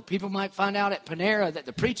no, people might find out at Panera that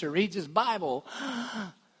the preacher reads his Bible.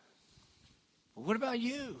 Well, what about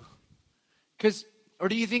you? Or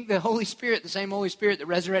do you think the Holy Spirit, the same Holy Spirit that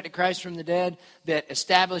resurrected Christ from the dead, that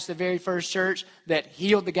established the very first church, that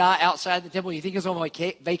healed the guy outside the temple, you think he's on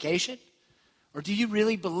vacation? Or do you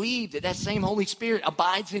really believe that same Holy Spirit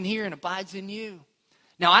abides in here and abides in you?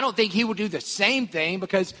 Now, I don't think he will do the same thing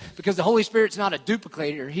because the Holy Spirit's not a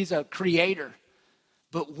duplicator. He's a creator.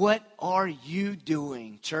 But what are you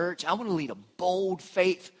doing, church? I want to lead a bold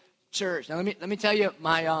faith church. Now, let me tell you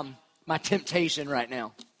my temptation right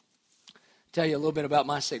now. Tell you a little bit about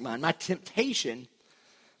my sick mind. My temptation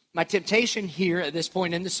here at this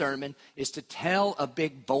point in the sermon is to tell a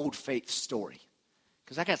big, bold faith story.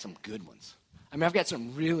 Because I got some good ones. I've got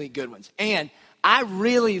some really good ones. And I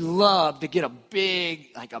really love to get a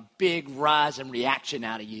big rise and reaction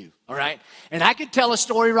out of you, all right? And I could tell a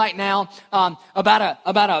story right now about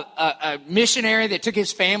a missionary that took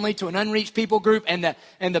his family to an unreached people group, and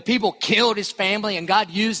the people killed his family, and God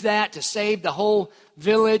used that to save the whole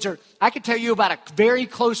village. Or I could tell you about a very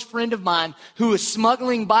close friend of mine who was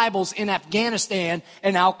smuggling Bibles in Afghanistan,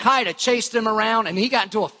 and Al-Qaeda chased him around, and he got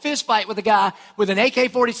into a fist fight with a guy with an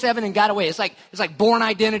AK-47 and got away. It's like Born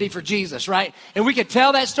Identity for Jesus, right? And we could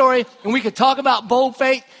tell that story, and we could talk about bold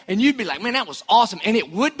faith, and you'd be like, man, that was awesome. And it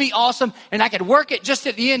would be awesome, and I could work it just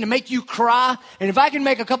at the end to make you cry. And if I can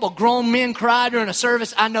make a couple grown men cry during a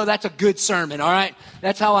service, I know that's a good sermon, all right?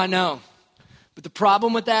 That's how I know. But the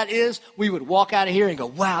problem with that is we would walk out of here and go,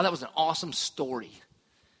 wow, that was an awesome story,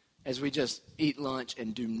 as we just eat lunch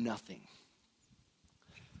and do nothing.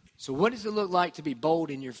 So what does it look like to be bold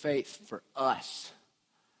in your faith for us?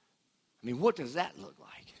 What does that look like?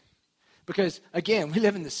 Because, again, we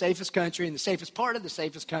live in the safest country, in the safest part of the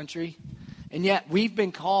safest country, and yet we've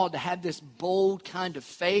been called to have this bold kind of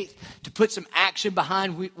faith, to put some action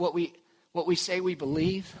behind what we say we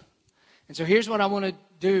believe. And so here's what I want to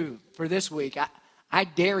do for this week. I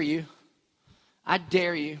dare you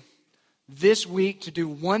this week to do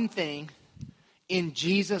one thing in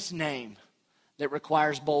Jesus' name that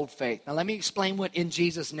requires bold faith. Now let me explain what in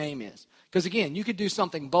Jesus' name is. Because again, you could do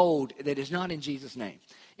something bold that is not in Jesus' name.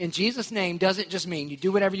 In Jesus' name doesn't just mean you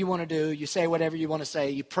do whatever you want to do, you say whatever you want to say,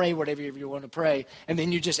 you pray whatever you want to pray, and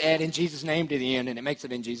then you just add in Jesus' name to the end and it makes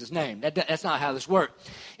it in Jesus' name. That's not how this works.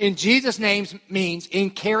 In Jesus' name means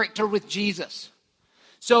in character with Jesus.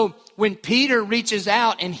 So when Peter reaches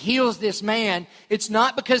out and heals this man, it's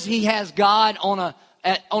not because he has God on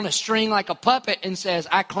a string like a puppet and says,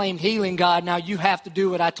 I claim healing, God, now you have to do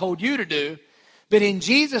what I told you to do. But in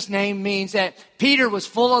Jesus' name means that Peter was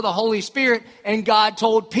full of the Holy Spirit and God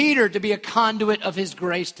told Peter to be a conduit of his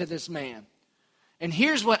grace to this man. And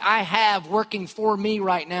here's what I have working for me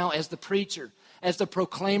right now as the preacher, as the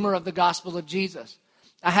proclaimer of the gospel of Jesus.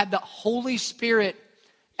 I have the Holy Spirit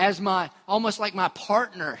as almost like my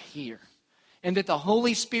partner here. And that the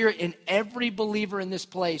Holy Spirit in every believer in this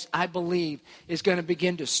place, I believe, is going to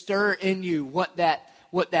begin to stir in you what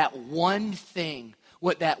that one thing,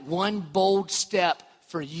 what that one bold step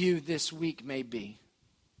for you this week may be.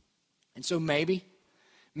 And so maybe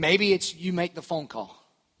it's you make the phone call.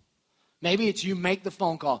 Maybe it's you make the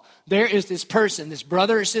phone call. There is this person, this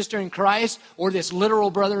brother or sister in Christ, or this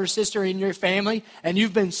literal brother or sister in your family, and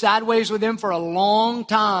you've been sideways with them for a long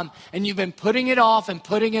time, and you've been putting it off,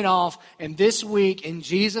 and this week, in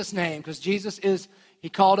Jesus' name, because He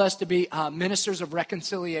called us to be ministers of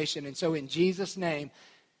reconciliation, and so in Jesus' name,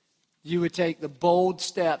 you would take the bold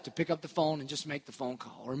step to pick up the phone and just make the phone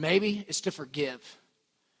call. Or maybe it's to forgive.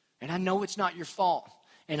 And I know it's not your fault.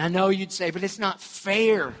 And I know you'd say, but it's not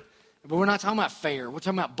fair. But we're not talking about fair. We're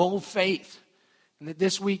talking about bold faith. And that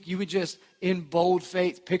this week you would just, in bold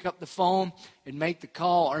faith, pick up the phone and make the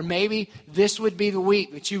call. Or maybe this would be the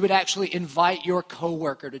week that you would actually invite your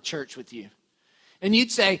coworker to church with you. And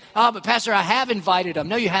you'd say, but Pastor, I have invited them.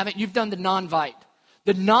 No, you haven't. You've done the non-invite.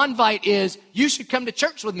 The non-invite is, you should come to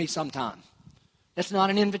church with me sometime. That's not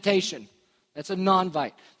an invitation. That's a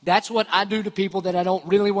non-invite. That's what I do to people that I don't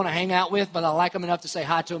really want to hang out with, but I like them enough to say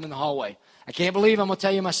hi to them in the hallway. I can't believe I'm going to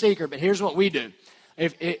tell you my secret, but here's what we do.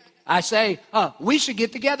 I say, we should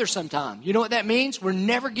get together sometime. You know what that means? We're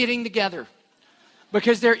never getting together.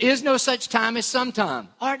 Because there is no such time as sometime.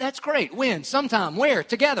 All right, that's great. When? Sometime. Where?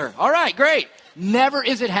 Together. All right, great. Never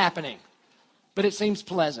is it happening. But it seems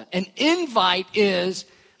pleasant. An invite is,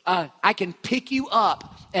 I can pick you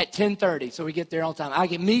up at 10:30, so we get there on time. I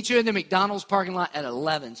can meet you in the McDonald's parking lot at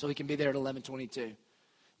 11, so we can be there at 11:22.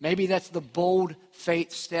 Maybe that's the bold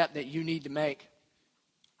faith step that you need to make.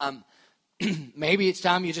 Maybe it's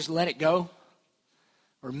time you just let it go.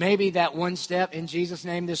 Or maybe that one step in Jesus'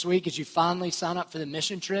 name this week is you finally sign up for the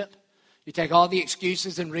mission trip. You take all the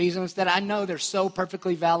excuses and reasons that I know they're so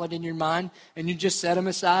perfectly valid in your mind, and you just set them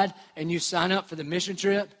aside and you sign up for the mission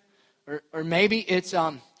trip. Or maybe it's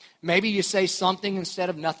maybe you say something instead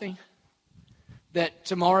of nothing. That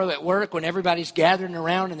tomorrow at work, when everybody's gathering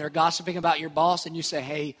around and they're gossiping about your boss, and you say,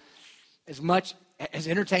 hey, as much as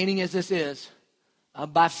entertaining as this is,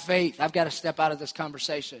 by faith, I've got to step out of this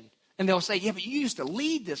conversation. And they'll say, yeah, but you used to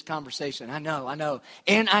lead this conversation. I know.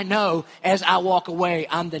 And I know as I walk away,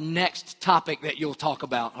 I'm the next topic that you'll talk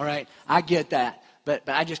about, all right? I get that, but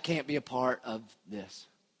I just can't be a part of this.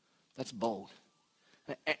 That's bold.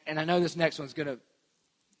 And I know this next one's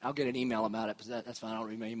I'll get an email about it, because that's fine. I don't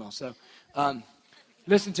read my email. So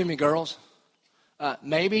listen to me, girls.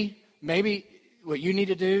 Maybe what you need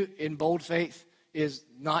to do in bold faith is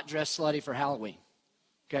not dress slutty for Halloween,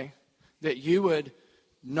 okay? That you would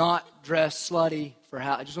not dress slutty for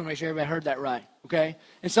Halloween. I just want to make sure everybody heard that right, okay?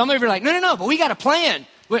 And some of you are like, no, but we got a plan.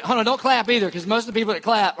 Wait, hold on, don't clap either, because most of the people that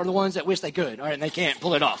clap are the ones that wish they could, all right, and they can't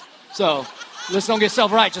pull it off. So let's don't get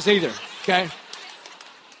self-righteous either, okay?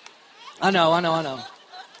 I know.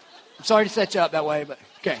 I'm sorry to set you up that way, but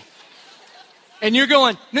okay. And you're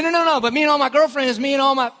going, no, but me and all my girlfriends, me and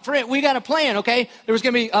all my friends, we got a plan, okay? There was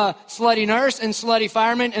going to be a slutty nurse and slutty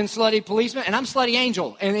fireman and slutty policeman, and I'm slutty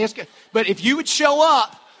angel. But if you would show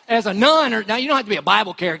up as a nun, now you don't have to be a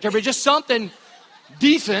Bible character, but just something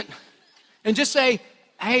decent, and just say,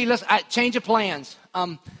 hey, listen, change of plans.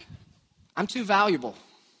 I'm too valuable.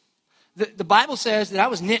 The Bible says that I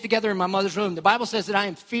was knit together in my mother's womb. The Bible says that I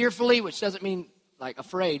am fearfully, which doesn't mean like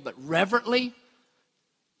afraid, but reverently,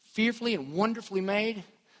 fearfully and wonderfully made,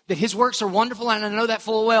 that his works are wonderful, and I know that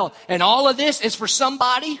full well. And all of this is for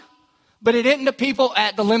somebody, but it isn't the people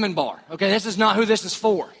at the lemon bar. Okay, this is not who this is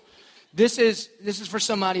for. This is for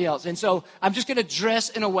somebody else. And so I'm just going to dress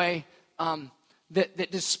in a way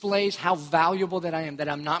that displays how valuable that I am, that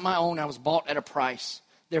I'm not my own. I was bought at a price.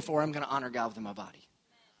 Therefore, I'm going to honor God with my body.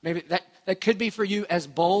 Maybe that could be for you as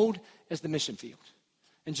bold as the mission field.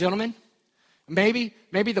 And gentlemen, maybe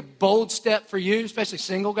the bold step for you, especially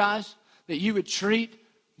single guys, that you would treat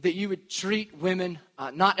women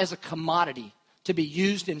not as a commodity to be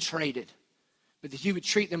used and traded, but that you would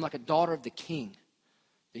treat them like a daughter of the King.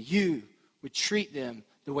 That you would treat them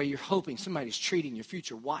the way you're hoping somebody's treating your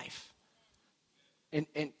future wife. And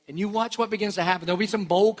you watch what begins to happen. There'll be some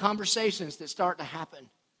bold conversations that start to happen.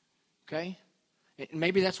 Okay? And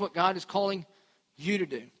maybe that's what God is calling you to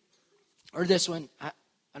do. Or this one.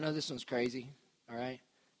 I know this one's crazy. All right?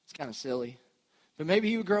 It's kind of silly. But maybe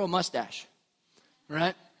you would grow a mustache.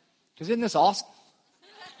 Right? Because isn't this awesome?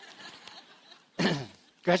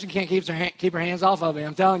 Gretchen can't keep her hands off of me,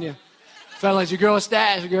 I'm telling you. Fellas, you grow a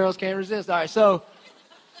stash, girls can't resist. All right, so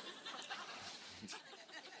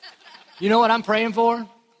you know what I'm praying for?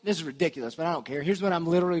 This is ridiculous, but I don't care. Here's what I'm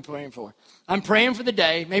literally praying for. I'm praying for the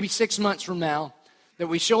day, maybe 6 months from now, that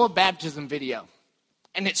we show a baptism video.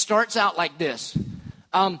 And it starts out like this.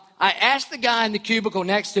 I asked the guy in the cubicle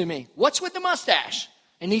next to me, what's with the mustache?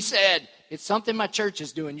 And he said, it's something my church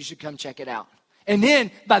is doing. You should come check it out. And then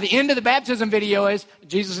by the end of the baptism video is,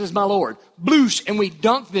 Jesus is my Lord. Bloosh, and we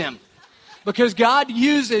dunk them. Because God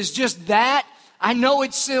uses just that. I know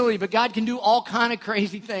it's silly, but God can do all kind of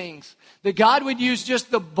crazy things. That God would use just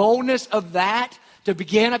the boldness of that to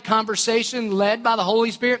begin a conversation led by the Holy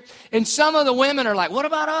Spirit. And some of the women are like, what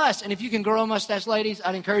about us? And if you can grow a mustache, ladies,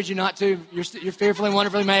 I'd encourage you not to. You're fearfully and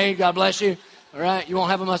wonderfully made. God bless you. All right? You won't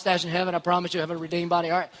have a mustache in heaven. I promise you have a redeemed body.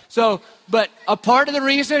 All right? So, but a part of the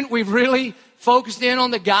reason we've really focused in on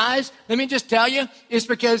the guys, let me just tell you, is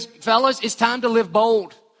because, fellas, it's time to live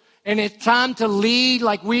bold. And it's time to lead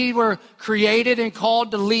like we were created and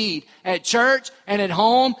called to lead at church and at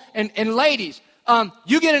home. And ladies,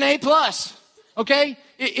 you get an A+, okay?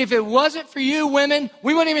 If it wasn't for you women,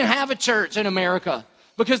 we wouldn't even have a church in America.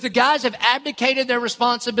 Because the guys have abdicated their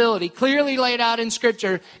responsibility, clearly laid out in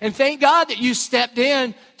Scripture. And thank God that you stepped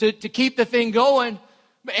in to keep the thing going.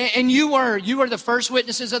 And you were the first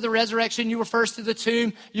witnesses of the resurrection. You were first to the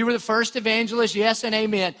tomb. You were the first evangelist. Yes and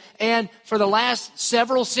amen. And for the last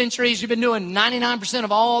several centuries, you've been doing 99%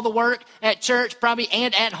 of all the work at church, probably,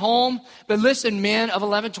 and at home. But listen, men of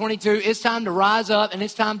 1122, it's time to rise up, and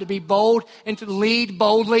it's time to be bold and to lead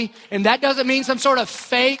boldly. And that doesn't mean some sort of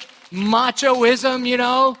fake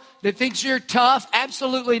machoism, that thinks you're tough.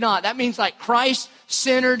 Absolutely not. That means like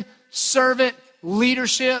Christ-centered servant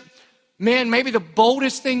leadership. Men, maybe the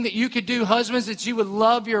boldest thing that you could do, husbands, that you would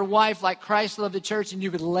love your wife like Christ loved the church and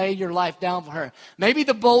you would lay your life down for her. Maybe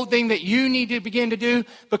the bold thing that you need to begin to do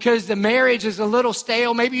because the marriage is a little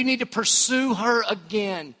stale, maybe you need to pursue her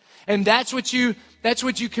again. And that's what you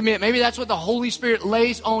commit. Maybe that's what the Holy Spirit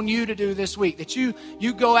lays on you to do this week, that you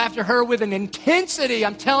go after her with an intensity,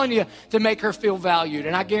 I'm telling you, to make her feel valued.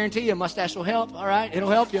 And I guarantee you a mustache will help, all right?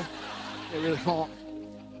 It'll help you. It really won't.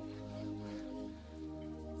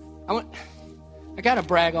 I got to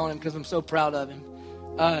brag on him because I'm so proud of him.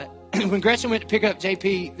 When Gretchen went to pick up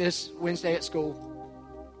JP this Wednesday at school,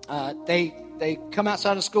 they come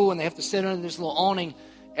outside of school and they have to sit under this little awning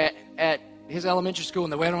at his elementary school,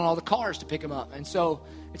 and they wait on all the cars to pick him up. And so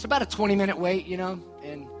it's about a 20-minute wait,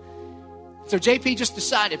 and so JP just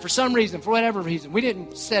decided, for some reason, for whatever reason, we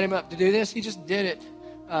didn't set him up to do this. He just did it.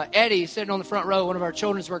 Eddie, sitting on the front row, one of our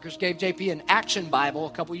children's workers, gave JP an Action Bible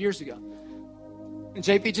a couple years ago. And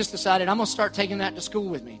JP just decided, I'm going to start taking that to school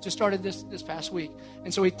with me. Just started this past week.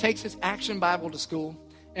 And so he takes his Action Bible to school.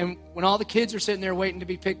 And when all the kids are sitting there waiting to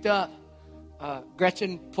be picked up,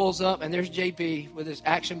 Gretchen pulls up, and there's JP with his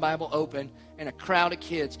Action Bible open and a crowd of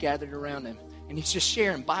kids gathered around him. And he's just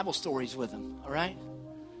sharing Bible stories with them, all right?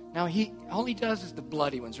 Now, all he does is the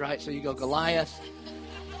bloody ones, right? So you go Goliath,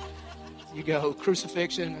 you go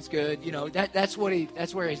crucifixion, that's good. That's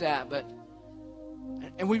where he's at.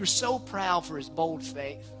 And we were so proud for his bold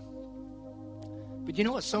faith. But you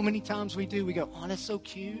know what so many times we do? We go, oh, that's so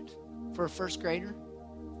cute for a first grader.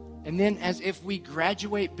 And then as if we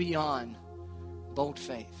graduate beyond bold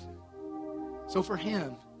faith. So for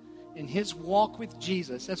him, in his walk with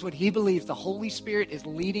Jesus, that's what he believes the Holy Spirit is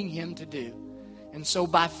leading him to do. And so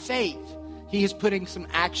by faith, he is putting some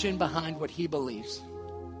action behind what he believes.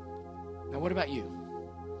 Now, what about you?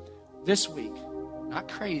 This week, not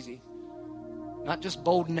crazy, not just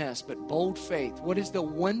boldness, but bold faith. What is the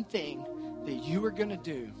one thing that you are going to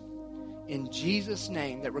do in Jesus'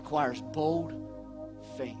 name that requires bold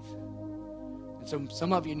faith? And so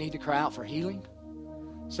some of you need to cry out for healing.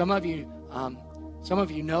 Some of you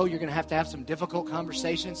know you're going to have some difficult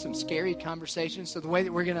conversations, some scary conversations. So the way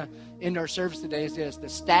that we're going to end our service today is this. The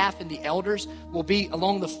staff and the elders will be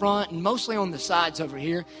along the front and mostly on the sides over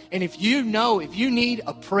here. And if you need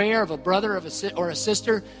a prayer of a brother or a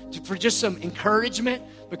sister for just some encouragement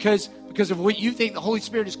because of what you think the Holy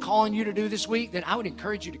Spirit is calling you to do this week, then I would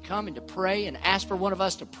encourage you to come and to pray and ask for one of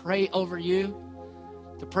us to pray over you,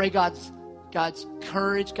 to pray God's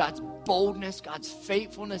courage, God's boldness, God's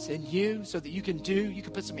faithfulness in you so that you can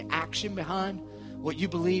put some action behind what you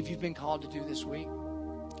believe you've been called to do this week.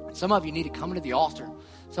 And some of you need to come to the altar.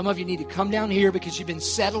 Some of you need to come down here because you've been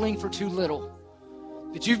settling for too little.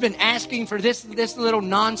 That you've been asking for this little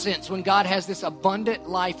nonsense when God has this abundant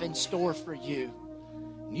life in store for you.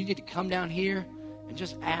 And you need to come down here and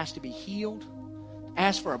just ask to be healed,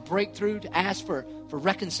 ask for a breakthrough, to ask for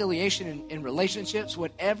reconciliation in relationships,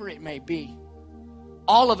 whatever it may be.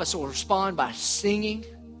 All of us will respond by singing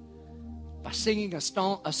a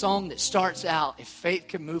song that starts out, if faith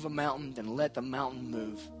can move a mountain, then let the mountain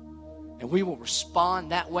move. And we will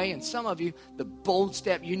respond that way. And some of you, the bold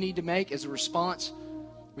step you need to make is a response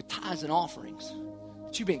with tithes and offerings.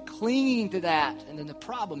 But you've been clinging to that. And then the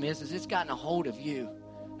problem is it's gotten a hold of you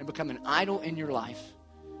and become an idol in your life.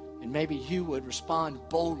 And maybe you would respond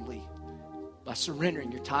boldly by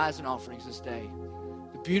surrendering your tithes and offerings this day.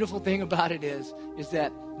 The beautiful thing about it is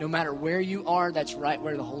that no matter where you are, that's right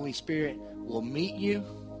where the Holy Spirit will meet you.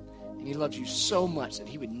 And he loves you so much that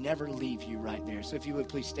he would never leave you right there. So if you would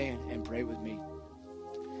please stand and pray with me.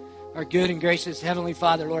 Our good and gracious Heavenly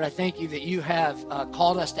Father, Lord, I thank you that you have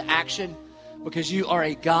called us to action because you are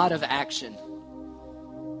a God of action.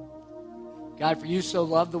 God, for you so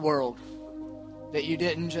loved the world that you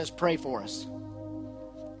didn't just pray for us.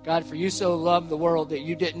 God, for you so loved the world that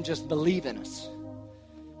you didn't just believe in us.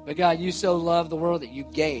 But God, you so loved the world that you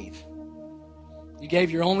gave. You gave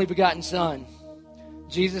your only begotten Son.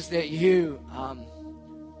 Jesus, that you,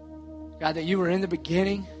 God, that you were in the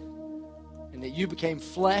beginning and that you became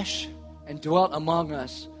flesh and dwelt among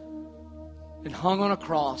us and hung on a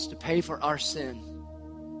cross to pay for our sin.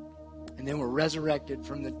 And then were resurrected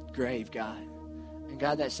from the grave, God. And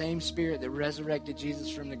God, that same Spirit that resurrected Jesus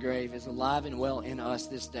from the grave is alive and well in us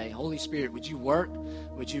this day. Holy Spirit, would you work?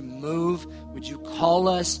 Would you move? Would you call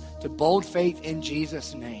us to bold faith in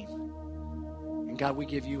Jesus' name? And God, we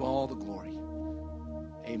give you all the glory.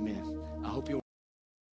 Amen. I hope you'll